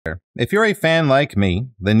If you're a fan like me,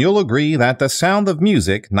 then you'll agree that The Sound of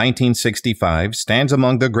Music 1965 stands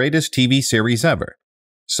among the greatest TV series ever.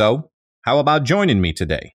 So, how about joining me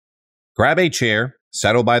today? Grab a chair,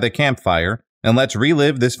 settle by the campfire, and let's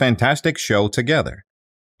relive this fantastic show together.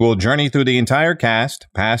 We'll journey through the entire cast,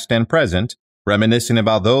 past and present, reminiscing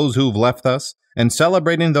about those who've left us and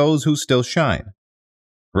celebrating those who still shine.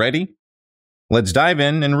 Ready? Let's dive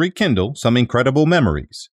in and rekindle some incredible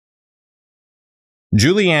memories.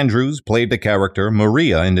 Julie Andrews played the character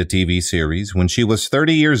Maria in the TV series when she was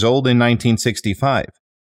 30 years old in 1965.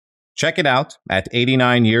 Check it out, at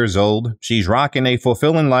 89 years old, she's rocking a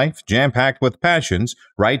fulfilling life jam-packed with passions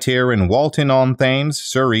right here in Walton-on-Thames,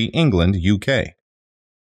 Surrey, England, UK.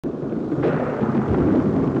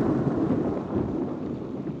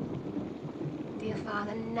 Dear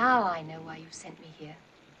Father, now I know why you sent me here.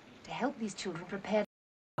 To help these children prepare.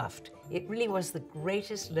 It really was the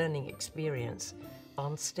greatest learning experience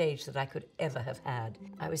on stage that I could ever have had.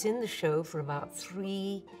 I was in the show for about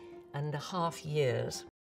 3.5 years.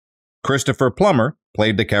 Christopher Plummer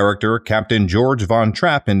played the character Captain George von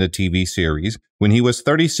Trapp in the TV series when he was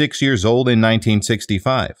 36 years old in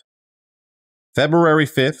 1965. February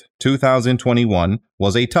 5th, 2021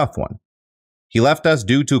 was a tough one. He left us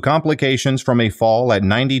due to complications from a fall at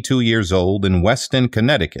 92 years old in Weston,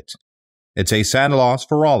 Connecticut. It's a sad loss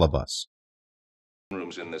for all of us.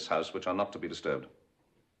 Rooms in this house which are not to be disturbed.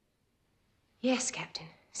 Yes, Captain,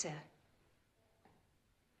 sir.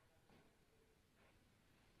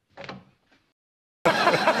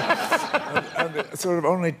 And sort of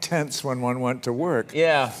only tense when one went to work.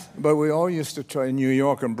 Yeah. But we all used to try New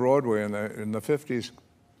York and Broadway in the 50s.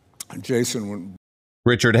 And Jason would...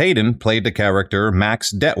 Richard Hayden played the character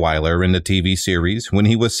Max Detweiler in the TV series when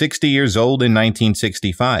he was 60 years old in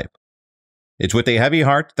 1965. It's with a heavy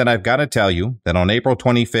heart that I've got to tell you that on April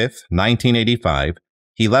 25th, 1985,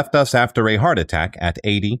 he left us after a heart attack at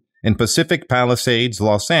 80 in Pacific Palisades,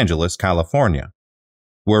 Los Angeles, California.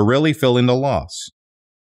 We're really feeling the loss.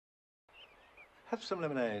 Have some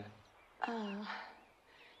lemonade.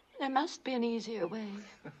 There must be an easier way.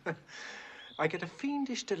 I get a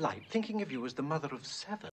fiendish delight thinking of you as the mother of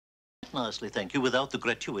 7. Nicely, thank you, without the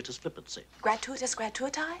gratuitous flippancy. Gratuitous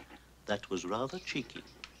gratuiti? That was rather cheeky.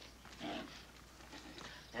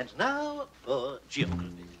 And now for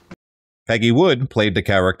geography. Peggy Wood played the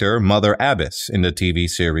character Mother Abbess in the TV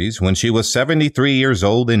series when she was 73 years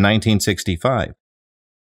old in 1965.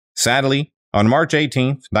 Sadly, on March 18,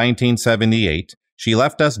 1978, she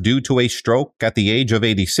left us due to a stroke at the age of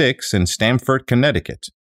 86 in Stamford, Connecticut.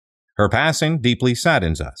 Her passing deeply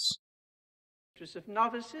saddens us. The mistress of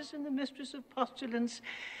novices and the mistress of postulants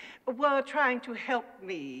were trying to help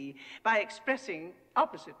me by expressing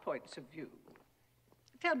opposite points of view.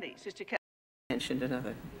 Tell me, Sister Cat. Mentioned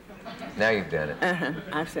another. Now you've done it.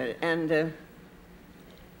 I've said it. And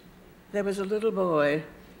there was a little boy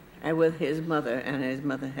with his mother, and his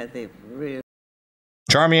mother had the real...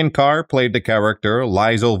 Charmian Carr played the character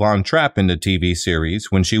Liesl von Trapp in the TV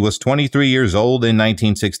series when she was 23 years old in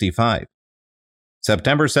 1965.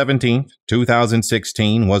 September 17,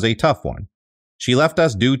 2016 was a tough one. She left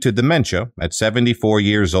us due to dementia at 74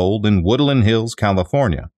 years old in Woodland Hills,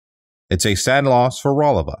 California. It's a sad loss for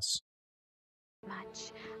all of us.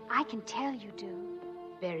 Much. I can tell you do.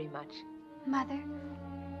 Very much. Mother,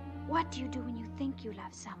 what do you do when you think you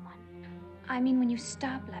love someone? I mean, when you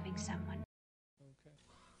stop loving someone.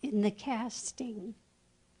 In the casting,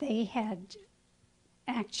 they had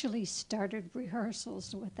actually started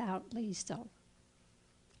rehearsals without Liesl.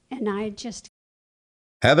 And I just...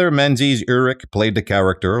 Heather Menzies-Urich played the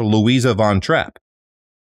character Louisa von Trapp.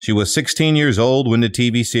 She was 16 years old when the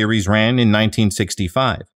TV series ran in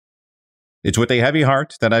 1965. It's with a heavy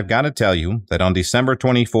heart that I've got to tell you that on December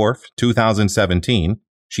 24th, 2017,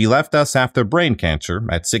 she left us after brain cancer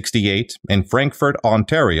at 68 in Frankfurt,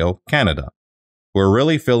 Ontario, Canada. We're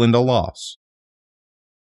really feeling the loss.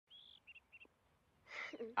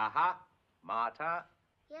 Aha, Marta.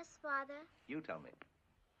 Yes, Father. You tell me.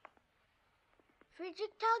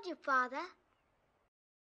 Friedrich told you, Father.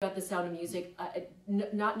 About The Sound of Music,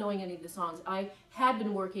 not knowing any of the songs. I had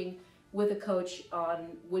been working with a coach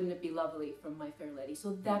on Wouldn't It Be Lovely from My Fair Lady,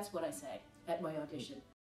 so that's what I say at my audition.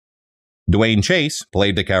 Dwayne Chase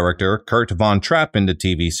played the character Kurt von Trapp in the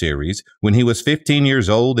TV series when he was 15 years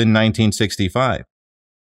old in 1965.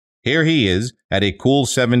 Here he is at a cool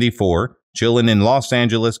 74, chilling in Los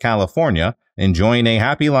Angeles, California, enjoying a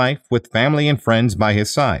happy life with family and friends by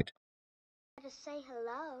his side. To say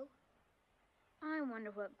hello. I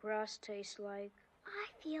wonder what grass tastes like.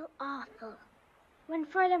 I feel awful. When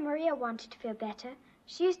Fräulein Maria wanted to feel better,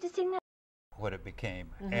 she used to sing that. what it became.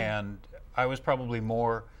 And I was probably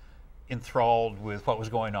more enthralled with what was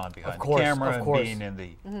going on behind the camera and being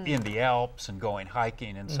in the Alps and going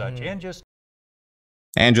hiking and such, and just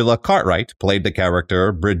Angela Cartwright played the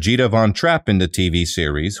character Brigida von Trapp in the TV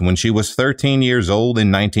series when she was 13 years old in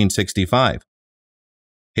 1965.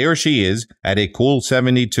 Here she is at a cool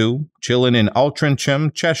 72, chilling in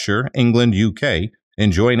Altrincham, Cheshire, England, UK,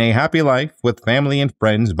 enjoying a happy life with family and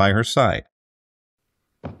friends by her side.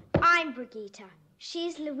 I'm Brigitte.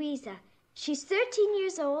 She's Louisa. She's 13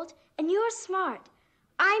 years old, and you're smart.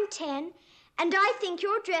 I'm 10, and I think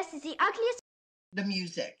your dress is the ugliest. The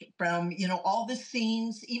music from, you know, all the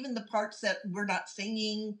scenes, even the parts that we're not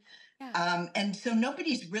singing. And so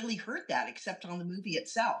nobody's really heard that except on the movie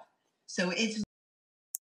itself. So it's...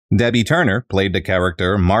 Debbie Turner played the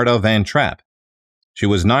character Marta Van Trapp. She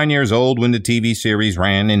was 9 years old when the TV series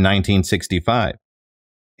ran in 1965.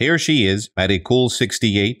 Here she is at a cool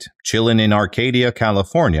 68, chilling in Arcadia,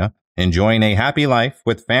 California, enjoying a happy life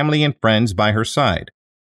with family and friends by her side.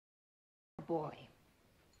 Boy.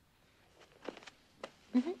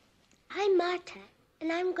 I'm Marta,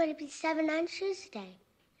 and I'm going to be 7 on Tuesday,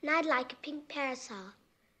 and I'd like a pink parasol.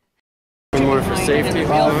 More for safety,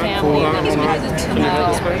 real family. I think it's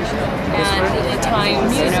because it's and at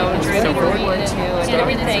times, you know, during World War II and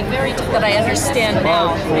everything that I understand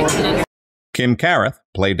now. Kim Carruth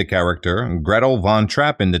played the character Gretel von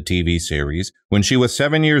Trapp in the TV series when she was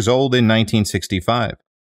 7 years old in 1965.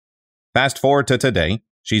 Fast forward to today,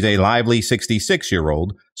 she's a lively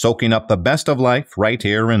 66-year-old soaking up the best of life right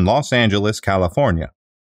here in Los Angeles, California.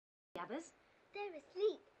 They're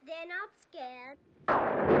asleep. They're not scared.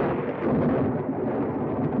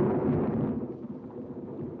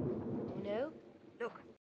 No? Look.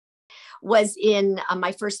 Was in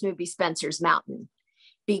my first movie, Spencer's Mountain,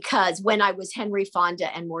 because when I was Henry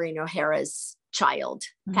Fonda and Maureen O'Hara's child,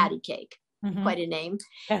 Patty Cake, quite a name.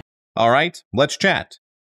 All right, let's chat.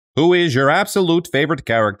 Who is your absolute favorite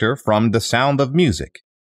character from The Sound of Music?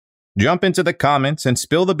 Jump into the comments and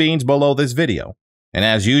spill the beans below this video. And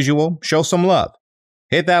as usual, show some love.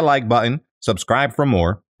 Hit that like button, subscribe for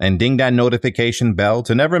more, and ding that notification bell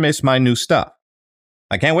to never miss my new stuff.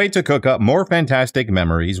 I can't wait to cook up more fantastic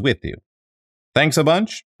memories with you. Thanks a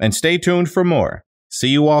bunch, and stay tuned for more. See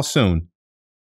you all soon.